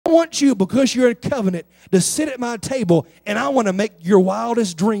want you, because you're in covenant, to sit at my table, and I want to make your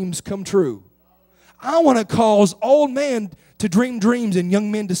wildest dreams come true. I want to cause old men to dream dreams and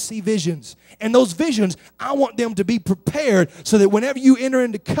young men to see visions. And those visions, I want them to be prepared so that whenever you enter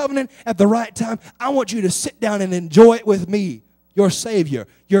into covenant at the right time, I want you to sit down and enjoy it with me, your Savior,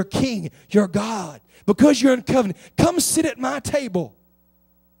 your King, your God. Because you're in covenant, come sit at my table.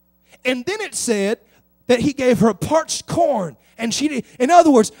 And then it said that he gave her parched corn. And she did. In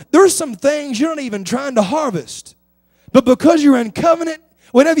other words, there's some things you're not even trying to harvest. But because you're in covenant,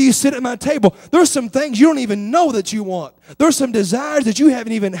 whenever you sit at my table, there's some things you don't even know that you want. There's some desires that you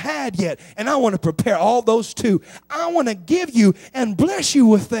haven't even had yet. And I want to prepare all those too. I want to give you and bless you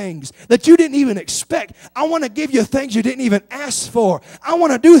with things that you didn't even expect. I want to give you things you didn't even ask for. I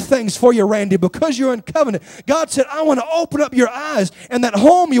want to do things for you, Randy, because you're in covenant. God said, I want to open up your eyes, and that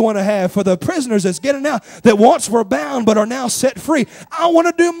home you want to have for the prisoners that's getting out, that once were bound but are now set free. I want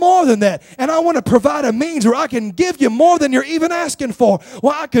to do more than that. And I want to provide a means where I can give you more than you're even asking for.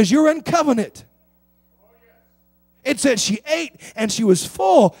 Why? Because you're in covenant. It said she ate and she was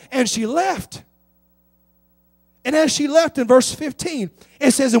full and she left. And as she left in verse 15, it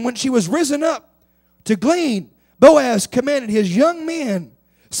says, and when she was risen up to glean, Boaz commanded his young men,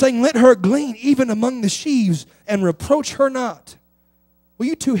 saying, let her glean even among the sheaves and reproach her not. Will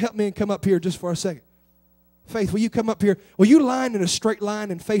you two help me and come up here just for a second? Faith, will you come up here? Will you line in a straight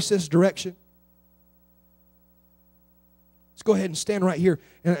line and face this direction? Let's go ahead and stand right here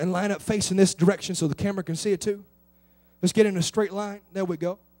and line up facing this direction so the camera can see it too. Let's get in a straight line. There we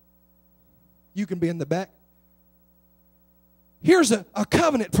go. You can be in the back. Here's a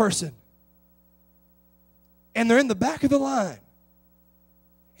covenant person. And they're in the back of the line.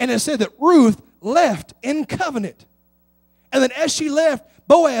 And it said that Ruth left in covenant. And then as she left,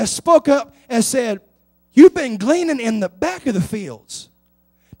 Boaz spoke up and said, you've been gleaning in the back of the fields.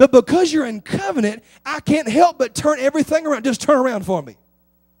 But because you're in covenant, I can't help but turn everything around. Just turn around for me.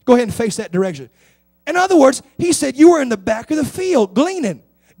 Go ahead and face that direction. In other words, he said you were in the back of the field gleaning,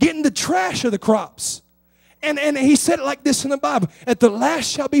 getting the trash of the crops. And he said it like this in the Bible, that the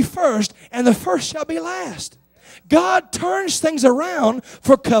last shall be first and the first shall be last. God turns things around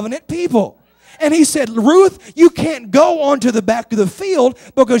for covenant people. And he said, Ruth, you can't go onto the back of the field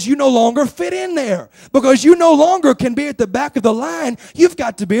because you no longer fit in there. Because you no longer can be at the back of the line. You've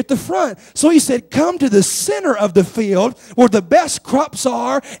got to be at the front. So he said, come to the center of the field where the best crops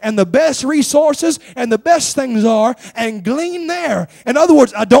are and the best resources and the best things are, and glean there. In other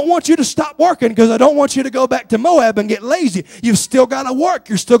words, I don't want you to stop working because I don't want you to go back to Moab and get lazy. You've still got to work.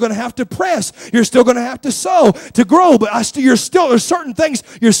 You're still going to have to press. You're still going to have to sow to grow. But there's certain things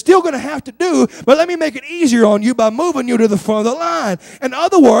you're still going to have to do. But let me make it easier on you by moving you to the front of the line. In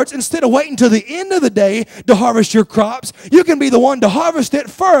other words, instead of waiting till the end of the day to harvest your crops, you can be the one to harvest it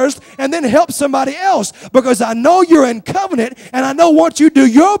first and then help somebody else. Because I know you're in covenant, and I know once you do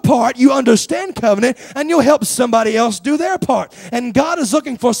your part, you understand covenant, and you'll help somebody else do their part. And God is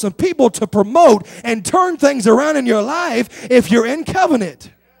looking for some people to promote and turn things around in your life if you're in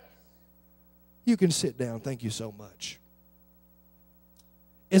covenant. You can sit down. Thank you so much.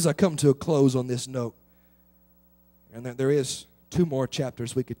 As I come to a close on this note, and there is 2 more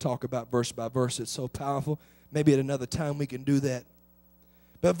chapters we could talk about verse by verse. It's so powerful. Maybe at another time we can do that.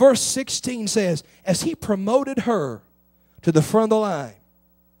 But verse 16 says, as he promoted her to the front of the line,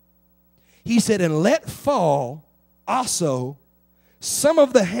 he said, and let fall also some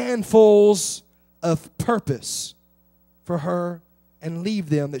of the handfuls of purpose for her, and leave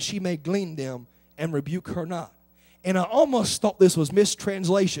them that she may glean them and rebuke her not. And I almost thought this was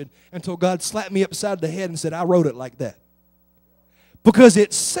mistranslation until God slapped me upside the head and said, I wrote it like that. Because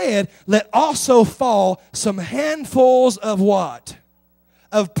it said, let also fall some handfuls of what?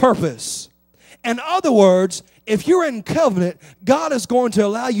 Of purpose. In other words, if you're in covenant, God is going to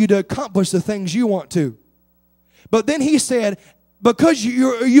allow you to accomplish the things you want to. But then he said, because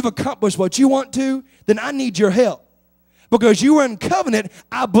you've accomplished what you want to, then I need your help. Because you were in covenant,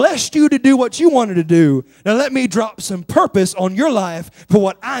 I blessed you to do what you wanted to do. Now let me drop some purpose on your life for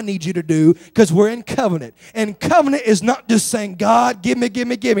what I need you to do, because we're in covenant. And covenant is not just saying, God, give me,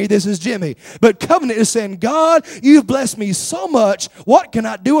 this is Jimmy. But covenant is saying, God, you've blessed me so much. What can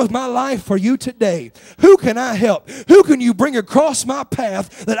I do with my life for you today? Who can I help? Who can you bring across my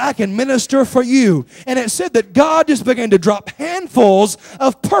path that I can minister for you? And it said that God just began to drop handfuls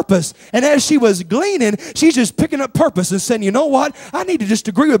of purpose. And as she was gleaning, she's just picking up purpose. and saying, you know what? I need to just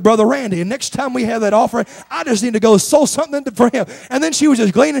agree with Brother Randy. And next time we have that offering, I just need to go sow something for him. And then she was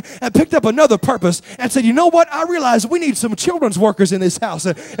just gleaning and picked up another purpose and said, you know what? I realize we need some children's workers in this house.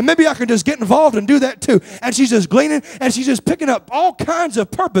 And maybe I can just get involved and do that too. And she's just gleaning and she's just picking up all kinds of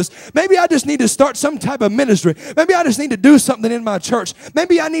purpose. Maybe I just need to start some type of ministry. Maybe I just need to do something in my church.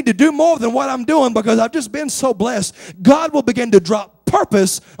 Maybe I need to do more than what I'm doing because I've just been so blessed. God will begin to drop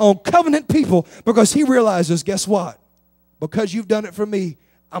purpose on covenant people because he realizes, guess what? Because you've done it for me,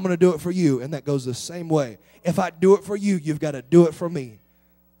 I'm going to do it for you. And that goes the same way. If I do it for you, you've got to do it for me.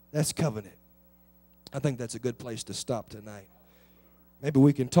 That's covenant. I think that's a good place to stop tonight. Maybe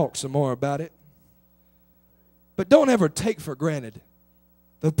we can talk some more about it. But don't ever take for granted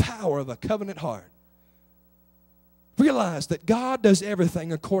the power of a covenant heart. Realize that God does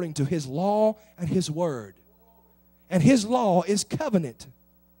everything according to his law and his word. And his law is covenant.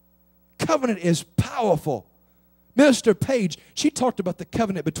 Covenant is powerful. Minister Page, she talked about the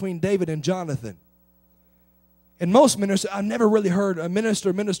covenant between David and Jonathan. And most ministers, I've never really heard a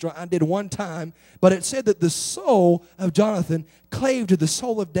minister. I did one time, but it said that the soul of Jonathan clave to the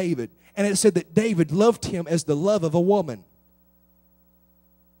soul of David. And it said that David loved him as the love of a woman.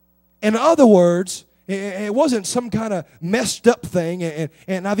 In other words, it wasn't some kind of messed up thing,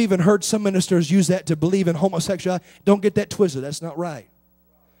 and I've even heard some ministers use that to believe in homosexuality. Don't get that twisted. That's not right.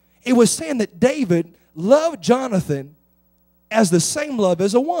 It was saying that David loved Jonathan as the same love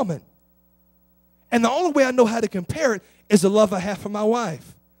as a woman. And the only way I know how to compare it is the love I have for my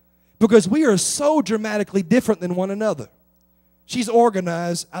wife. Because we are so dramatically different than one another. She's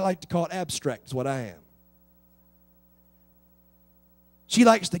organized. I like to call it abstract is what I am. She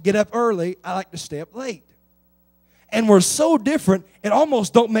likes to get up early. I like to stay up late. And we're so different, it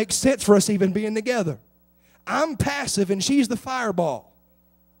almost don't make sense for us even being together. I'm passive and she's the fireball.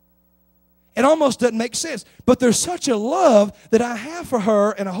 It almost doesn't make sense. But there's such a love that I have for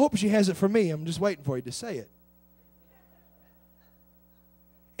her, and I hope she has it for me. I'm just waiting for you to say it.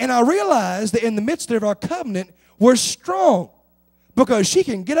 And I realize that in the midst of our covenant, we're strong because she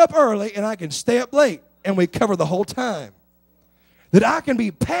can get up early and I can stay up late, and we cover the whole time. That I can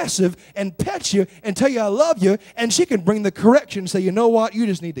be passive and pet you and tell you I love you, and she can bring the correction and say, you know what, you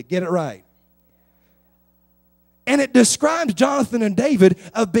just need to get it right. And it describes Jonathan and David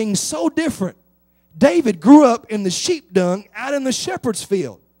of being so different. David grew up in the sheep dung out in the shepherd's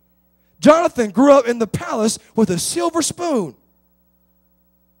field. Jonathan grew up in the palace with a silver spoon.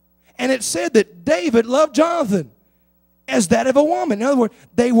 And it said that David loved Jonathan as that of a woman. In other words,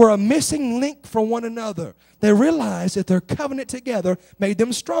 they were a missing link from one another. They realized that their covenant together made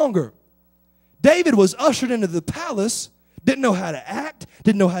them stronger. David was ushered into the palace, didn't know how to act,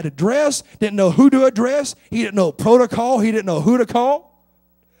 didn't know how to dress, didn't know who to address. He didn't know protocol. He didn't know who to call.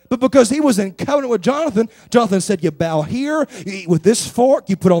 But because he was in covenant with Jonathan, Jonathan said, you bow here, you eat with this fork,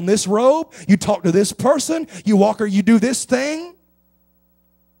 you put on this robe, you talk to this person, you walk or you do this thing.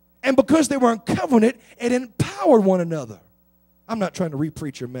 And because they were in covenant, it empowered one another. I'm not trying to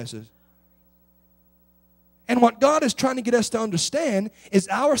re-preach your message. And what God is trying to get us to understand is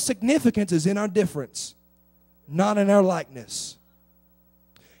our significance is in our difference, not in our likeness.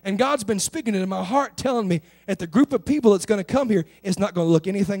 And God's been speaking into my heart, telling me that the group of people that's going to come here is not going to look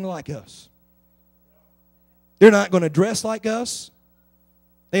anything like us. They're not going to dress like us.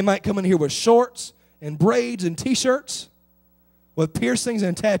 They might come in here with shorts and braids and T-shirts, with piercings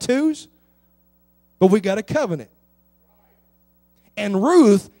and tattoos, but we got a covenant. And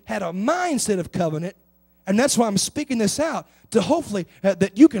Ruth had a mindset of covenant, and that's why I'm speaking this out, to hopefully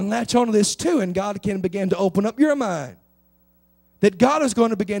that you can latch onto this too, and God can begin to open up your mind. That God is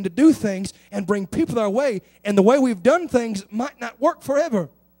going to begin to do things and bring people our way, and the way we've done things might not work forever.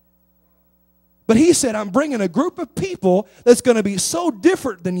 But he said, I'm bringing a group of people that's going to be so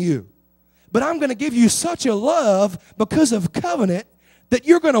different than you. But I'm going to give you such a love because of covenant that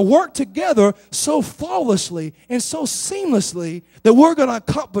you're going to work together so flawlessly and so seamlessly that we're going to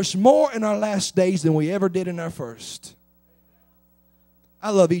accomplish more in our last days than we ever did in our first.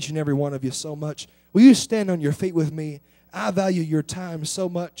 I love each and every one of you so much. Will you stand on your feet with me? I value your time so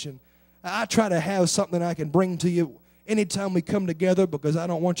much, and I try to have something I can bring to you anytime we come together because I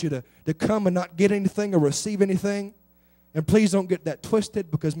don't want you to come and not get anything or receive anything. And please don't get that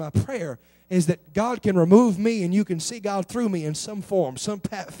twisted, because my prayer is that God can remove me and you can see God through me in some form, some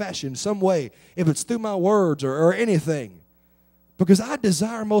fashion, some way, if it's through my words or anything. Because I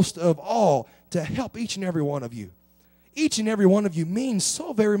desire most of all to help each and every one of you. Each and every one of you means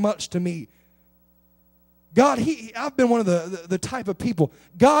so very much to me. God, I've been one of the type of people,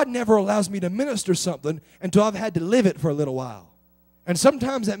 God never allows me to minister something until I've had to live it for a little while. And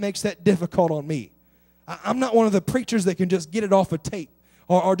sometimes that makes that difficult on me. I'm not one of the preachers that can just get it off a tape.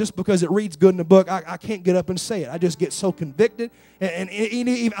 Or just because it reads good in the book, I can't get up and say it. I just get so convicted. And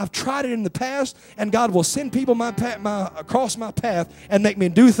I've tried it in the past, and God will send people across my path and make me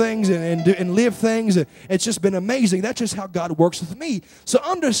do things and live things. It's just been amazing. That's just how God works with me. So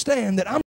understand that I'm